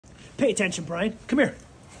Pay attention, Brian. Come here.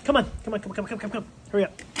 Come on. Hurry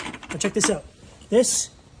up. Now check this out. This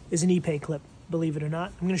is an Ipe clip, believe it or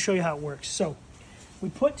not. I'm going to show you how it works. So we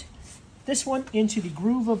put this one into the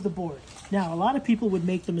groove of the board. Now, a lot of people would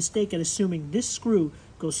make the mistake at assuming this screw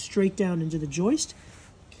goes straight down into the joist.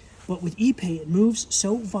 But with Ipe, it moves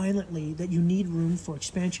so violently that you need room for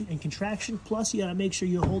expansion and contraction. Plus, you got to make sure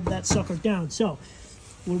you hold that sucker down. So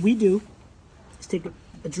what we do is take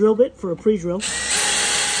a drill bit for a pre-drill,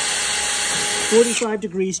 45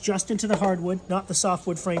 degrees just into the hardwood, not the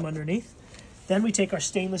softwood frame underneath. Then we take our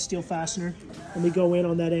stainless steel fastener and we go in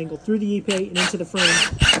on that angle through the Ipe and into the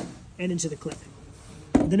frame and into the clip.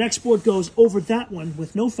 The next board goes over that one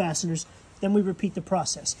with no fasteners. Then we repeat the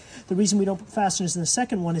process. The reason we don't put fasteners in the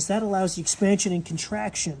second one is that allows the expansion and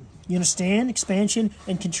contraction. You understand? Expansion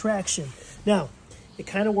and contraction. Now, it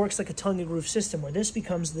kind of works like a tongue and groove system where this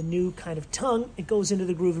becomes the new kind of tongue. It goes into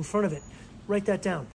the groove in front of it. Write that down.